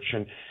research.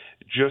 And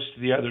just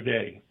the other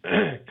day,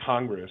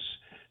 Congress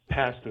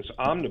passed this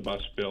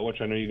omnibus bill,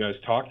 which I know you guys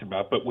talked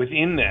about, but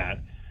within that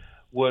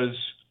was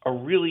a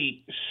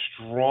really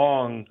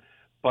strong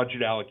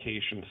budget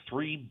allocation,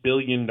 $3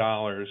 billion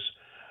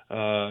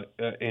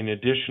in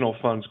additional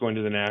funds going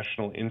to the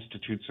National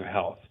Institutes of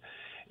Health.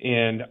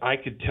 And I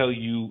could tell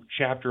you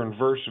chapter and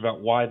verse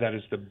about why that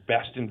is the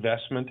best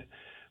investment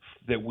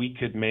that we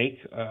could make,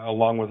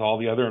 along with all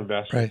the other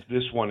investments. Right.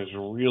 This one is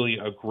really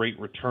a great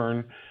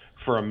return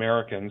for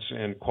Americans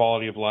and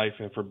quality of life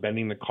and for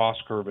bending the cost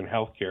curve in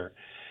healthcare.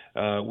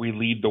 We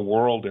lead the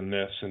world in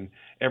this, and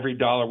every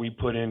dollar we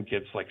put in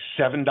gets like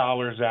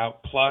 $7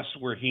 out, plus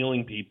we're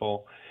healing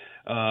people.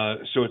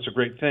 So it's a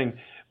great thing.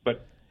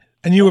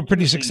 And you were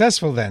pretty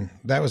successful then.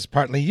 That was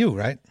partly you,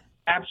 right?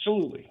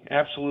 Absolutely.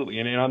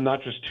 And I'm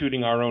not just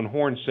tooting our own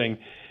horn saying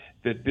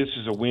that this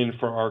is a win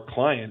for our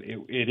client.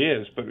 It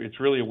is, but it's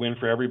really a win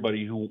for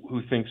everybody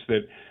who thinks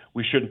that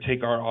we shouldn't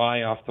take our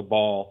eye off the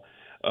ball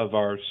of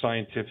our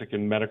scientific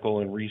and medical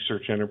and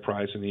research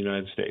enterprise in the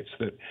United States.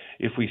 That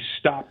if we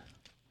stop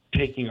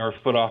taking our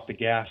foot off the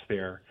gas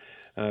there,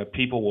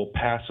 people will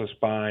pass us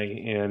by,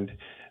 and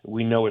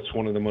we know it's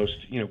one of the most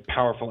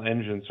powerful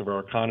engines of our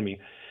economy.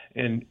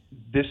 And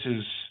this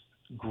is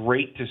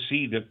great to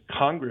see that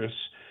Congress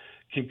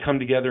can come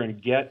together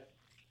and get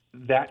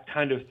that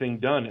kind of thing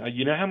done.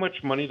 You know how much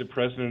money the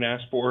president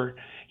asked for?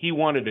 He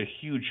wanted a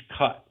huge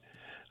cut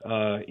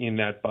in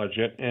that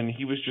budget, and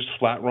he was just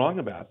flat wrong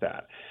about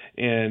that.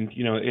 And,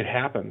 it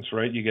happens,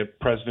 right? You get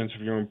presidents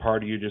of your own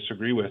party you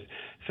disagree with.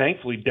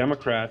 Thankfully,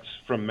 Democrats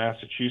from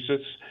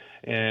Massachusetts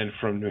and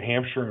from New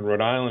Hampshire and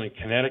Rhode Island and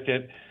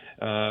Connecticut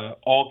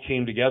all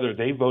came together.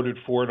 They voted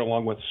for it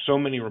along with so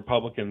many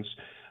Republicans,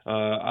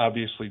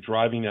 obviously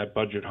driving that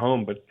budget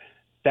home. But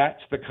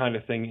that's the kind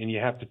of thing, and you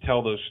have to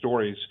tell those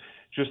stories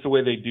just the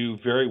way they do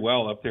very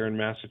well up there in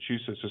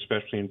Massachusetts,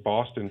 especially in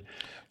Boston,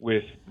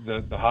 with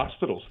the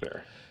hospitals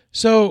there.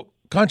 So,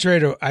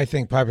 contrary to, I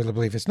think, popular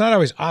belief, it's not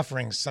always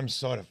offering some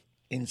sort of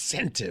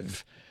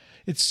incentive.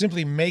 It's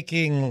simply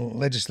making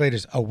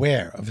legislators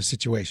aware of a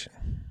situation.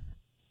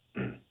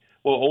 Well,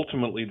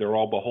 ultimately, they're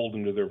all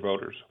beholden to their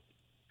voters.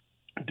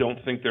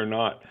 Don't think they're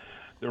not.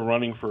 They're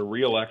running for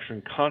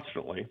re-election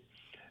constantly,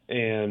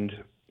 and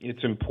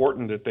it's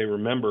important that they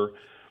remember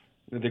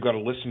that they've got to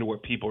listen to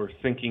what people are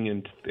thinking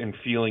and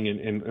feeling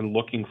and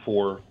looking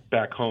for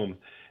back home.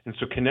 And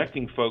so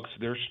connecting folks,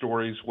 their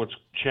stories, what's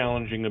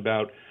challenging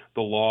about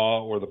the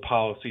law or the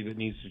policy that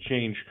needs to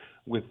change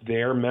with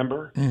their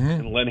member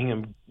and letting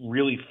him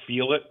really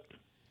feel it,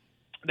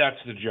 that's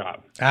the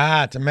job.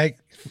 To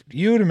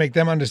make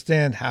them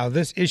understand how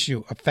this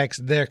issue affects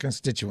their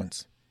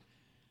constituents.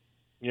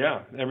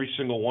 Yeah, every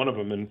single one of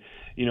them. And,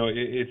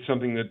 it's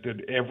something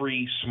that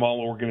every small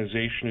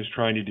organization is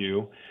trying to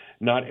do.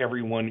 Not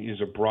everyone is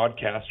a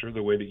broadcaster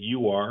the way that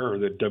you are or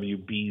that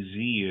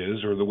WBZ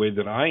is or the way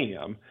that I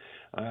am.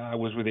 I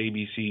was with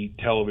ABC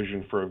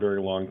television for a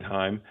very long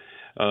time.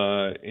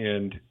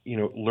 And,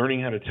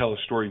 learning how to tell a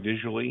story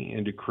visually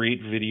and to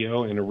create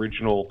video and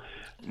original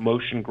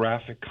motion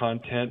graphic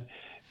content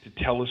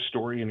to tell a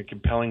story in a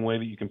compelling way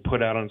that you can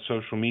put out on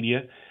social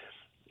media.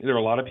 There are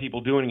a lot of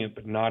people doing it,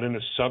 but not in a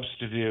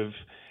substantive,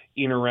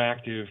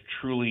 interactive,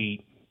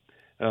 truly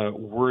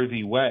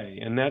worthy way.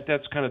 And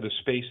that's kind of the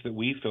space that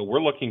we fill.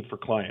 We're looking for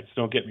clients,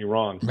 don't get me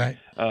wrong. Right.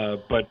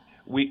 But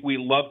we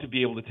love to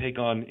be able to take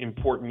on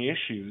important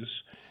issues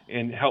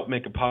and help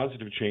make a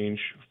positive change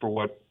for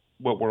what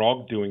we're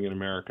all doing in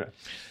America.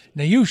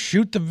 Now, you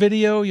shoot the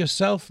video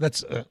yourself.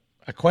 That's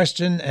a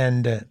question,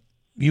 and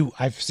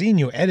I've seen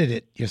you edit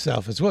it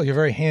yourself as well. You're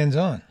very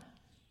hands-on.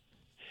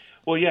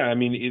 Well, yeah. I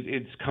mean,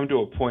 it's come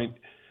to a point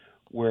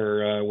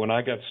where when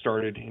I got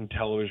started in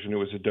television, it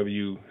was a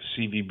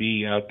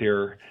WCVB out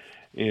there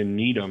in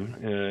Needham,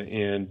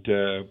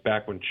 and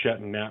back when Chet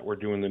and Nat were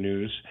doing the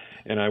news,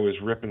 and I was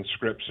ripping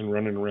scripts and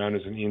running around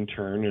as an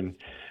intern,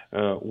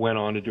 and went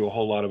on to do a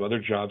whole lot of other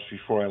jobs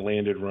before I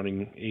landed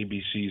running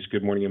ABC's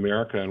Good Morning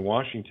America in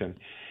Washington.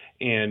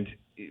 And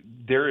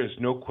there is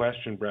no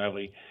question,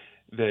 Bradley,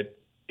 that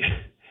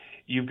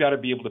you've got to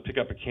be able to pick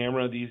up a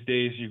camera these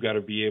days. You've got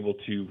to be able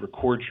to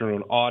record your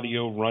own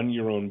audio, run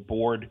your own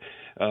board.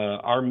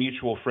 Our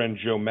mutual friend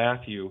Joe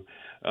Matthew,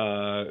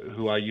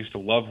 who I used to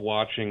love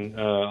watching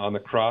on the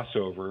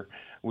crossover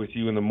with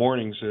you in the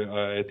mornings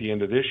at the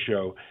end of this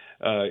show,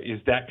 is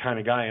that kind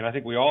of guy. And I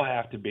think we all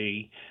have to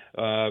be,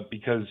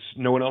 because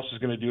no one else is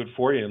going to do it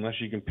for you unless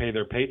you can pay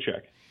their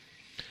paycheck.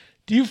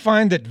 Do you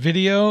find that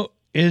video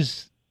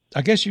is,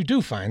 I guess you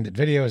do find that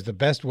video is the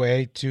best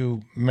way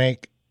to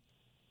make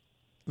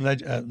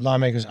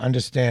lawmakers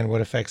understand what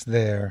affects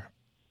their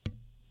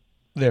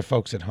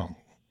folks at home?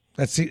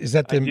 Is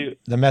that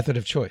the method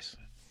of choice?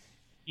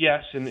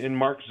 Yes, and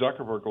Mark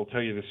Zuckerberg will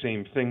tell you the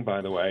same thing,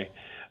 by the way.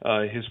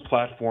 His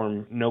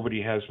platform,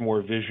 nobody has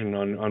more vision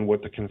on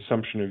what the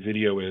consumption of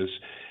video is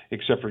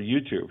except for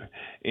YouTube.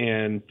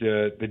 And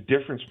the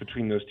difference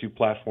between those two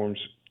platforms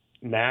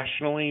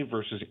nationally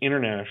versus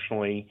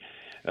internationally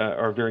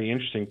are very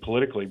interesting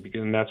politically,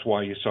 and that's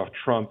why you saw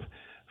Trump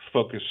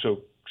focus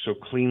so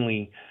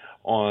cleanly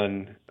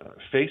on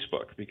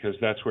Facebook, because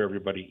that's where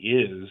everybody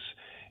is.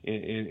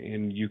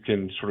 And you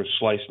can sort of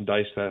slice and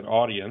dice that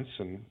audience,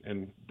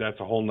 and that's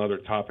a whole nother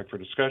topic for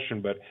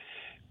discussion. But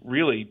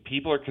really,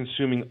 people are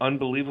consuming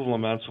unbelievable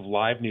amounts of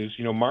live news.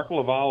 Mark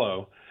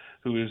Lavallo,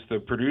 who is the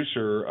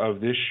producer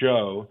of this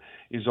show,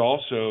 is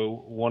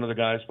also one of the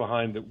guys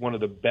behind one of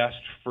the best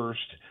first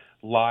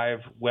live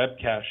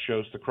webcast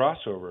shows, The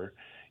Crossover.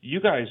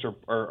 You guys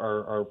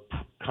are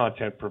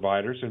content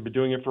providers and have been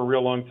doing it for a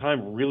real long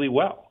time really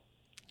well.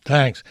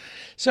 Thanks.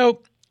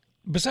 So,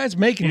 besides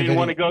making the video, you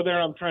want to go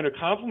there? I'm trying to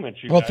compliment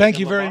you. Well, guys. Thank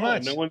you very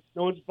much. No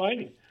one's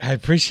biting. I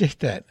appreciate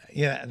that.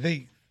 Yeah,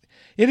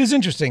 it is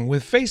interesting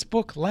with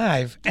Facebook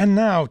Live and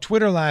now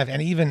Twitter Live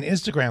and even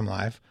Instagram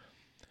Live.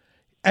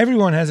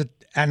 Everyone has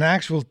an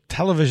actual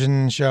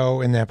television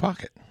show in their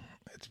pocket.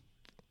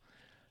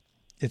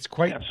 It's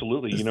quite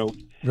absolutely,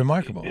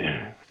 remarkable.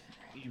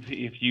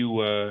 If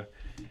you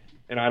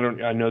and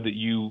I know that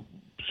you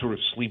sort of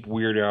sleep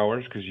weird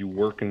hours because you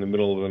work in the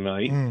middle of the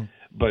night,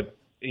 but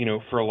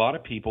for a lot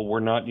of people, we're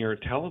not near a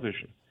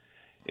television.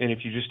 And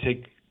if you just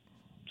take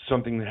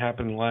something that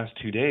happened in the last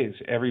 2 days,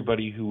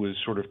 everybody who was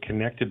sort of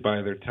connected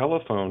by their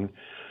telephone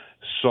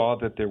saw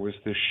that there was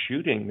this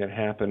shooting that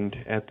happened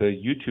at the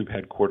YouTube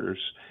headquarters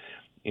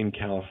in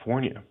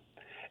California.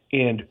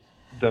 And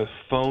the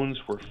phones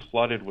were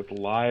flooded with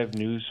live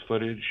news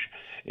footage,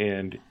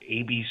 and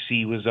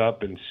ABC was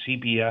up and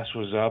CBS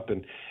was up,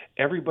 and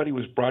everybody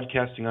was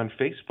broadcasting on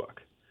Facebook.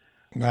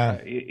 Wow.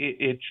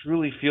 It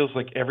truly feels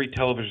like every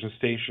television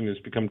station has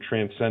become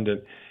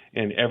transcendent,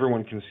 and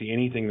everyone can see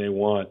anything they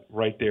want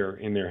right there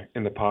in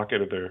the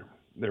pocket of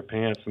their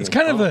pants. It's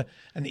kind of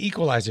an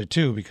equalizer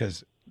too,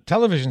 because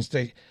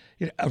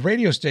a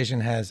radio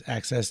station has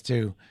access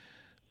to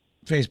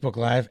Facebook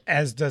Live,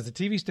 as does the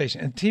TV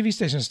station. And TV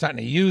stations are starting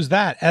to use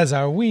that, as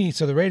are we.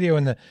 So the radio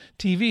and the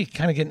TV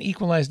kind of getting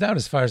equalized out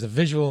as far as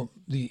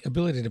the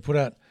ability to put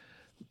out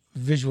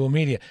visual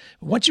media.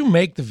 Once you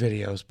make the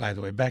videos, by the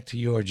way, back to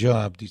your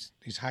job, these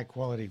high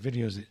quality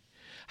videos,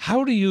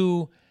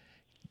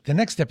 the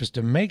next step is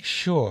to make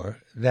sure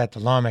that the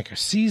lawmaker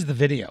sees the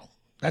video.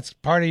 That's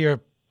part of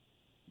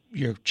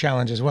your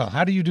challenge as well.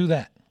 How do you do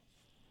that?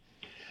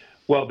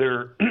 Well,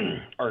 there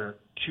are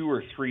 2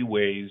 or 3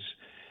 ways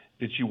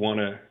that you want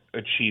to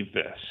achieve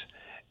this.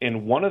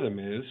 And one of them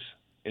is,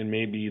 and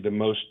maybe the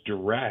most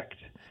direct,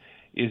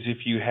 is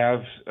if you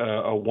have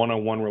a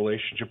one-on-one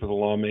relationship with a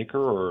lawmaker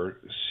or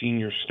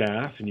senior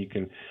staff, and you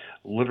can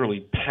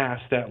literally pass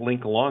that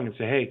link along and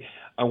say, hey,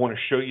 I want to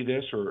show you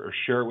this, or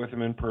share it with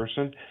them in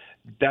person.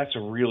 That's a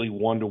really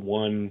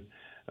one-to-one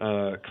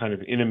kind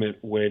of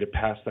intimate way to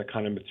pass that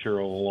kind of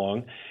material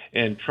along.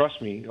 And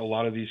trust me, a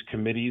lot of these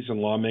committees and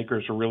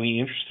lawmakers are really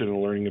interested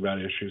in learning about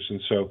issues,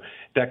 and so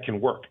that can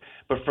work.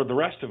 But for the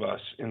rest of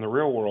us in the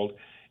real world,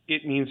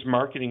 it means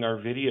marketing our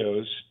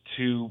videos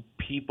to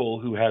people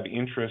who have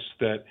interests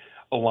that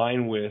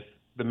align with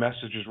the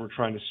messages we're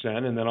trying to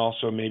send, and then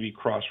also maybe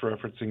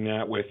cross-referencing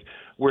that with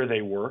where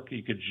they work.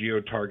 You could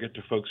geo-target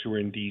to folks who are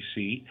in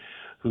D.C.,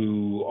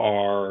 who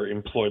are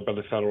employed by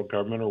the federal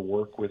government or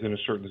work within a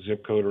certain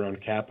zip code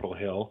around Capitol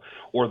Hill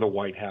or the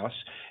White House,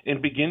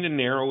 and begin to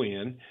narrow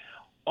in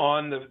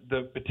on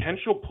the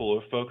potential pool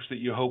of folks that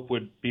you hope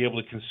would be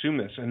able to consume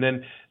this. And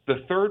then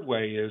the third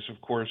way is,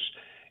 of course,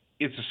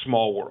 it's a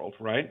small world,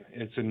 right?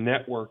 It's a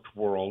networked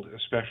world,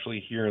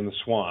 especially here in the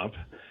swamp.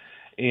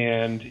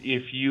 And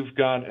if you've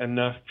got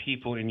enough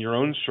people in your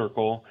own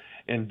circle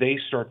and they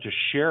start to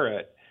share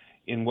it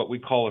in what we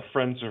call a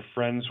friends of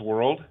friends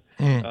world,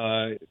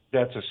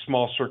 that's a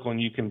small circle,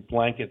 and you can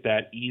blanket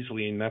that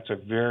easily, and that's a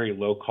very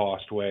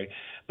low-cost way.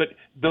 But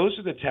those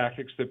are the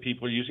tactics that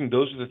people are using.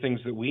 Those are the things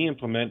that we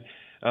implement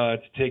to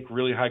take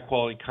really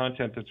high-quality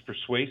content that's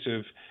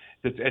persuasive,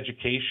 that's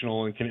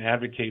educational, and can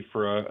advocate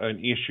for an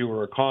issue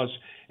or a cause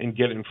and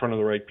get it in front of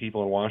the right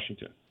people in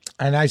Washington.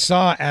 And I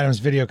saw Adam's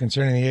video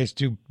concerning the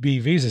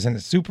H-2B visas, and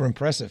it's super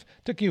impressive.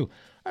 You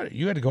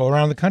had to go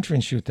around the country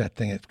and shoot that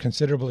thing at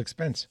considerable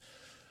expense.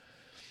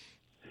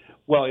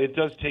 Well, it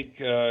does take,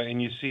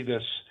 and you see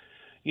this,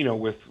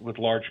 with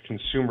large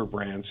consumer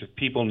brands. If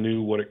people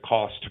knew what it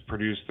costs to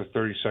produce the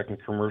 30-second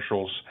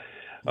commercials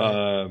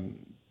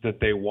that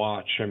they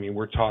watch, I mean,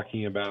 we're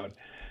talking about,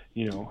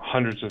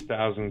 hundreds of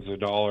thousands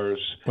of dollars.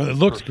 Well, it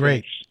looks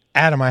great.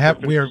 Adam,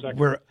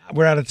 we're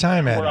out of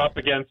time, Adam. We're up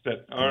against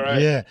it. All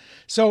right. Yeah.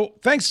 So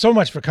thanks so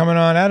much for coming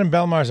on. Adam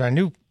Belmar is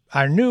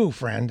our new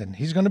friend, and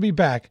he's going to be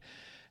back.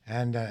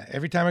 And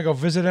every time I go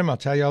visit him, I'll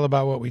tell you all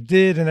about what we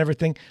did and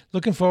everything.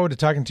 Looking forward to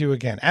talking to you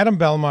again. Adam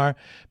Belmar,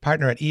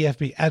 partner at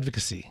EFB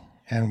Advocacy.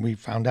 And we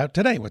found out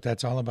today what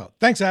that's all about.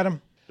 Thanks,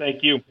 Adam.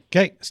 Thank you.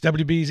 Okay, it's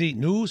WBZ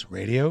News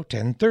Radio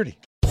 1030.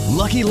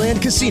 Lucky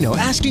Land Casino,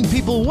 asking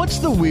people, what's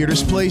the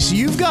weirdest place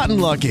you've gotten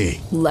lucky?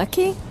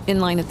 Lucky?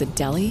 In line at the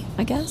deli,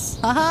 I guess?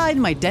 Aha,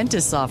 in my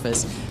dentist's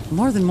office.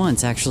 More than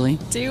once, actually.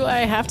 Do I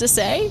have to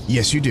say?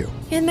 Yes, you do.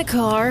 In the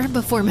car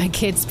before my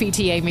kids'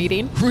 PTA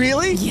meeting.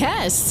 Really?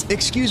 Yes.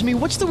 Excuse me,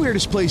 what's the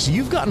weirdest place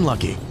you've gotten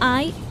lucky?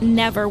 I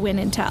never win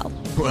and tell.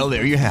 Well,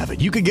 there you have it.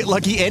 You can get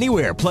lucky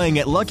anywhere, playing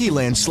at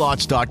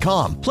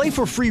LuckyLandSlots.com. Play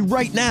for free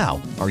right now.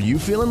 Are you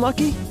feeling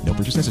lucky? No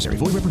purchase necessary.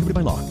 Void where prohibited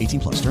by law.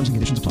 18+. Terms and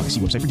conditions apply. See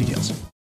website for details.